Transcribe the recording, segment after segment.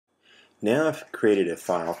Now I've created a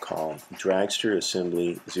file called Dragster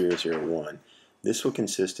Assembly 001. This will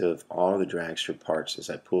consist of all of the dragster parts as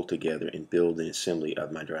I pull together and build the assembly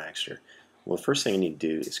of my dragster. Well, the first thing I need to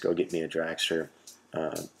do is go get me a dragster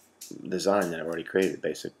design that I've already created, a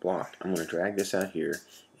basic block. I'm going to drag this out here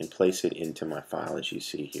and place it into my file as you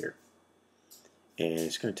see here. And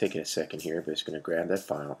it's going to take a second here, but it's going to grab that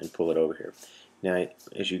file and pull it over here. Now,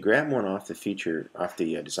 as you grab one off the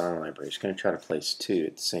design library, it's going to try to place two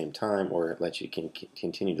at the same time, or it lets you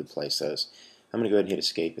continue to place those. I'm going to go ahead and hit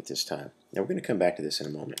escape at this time. Now, we're going to come back to this in a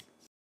moment.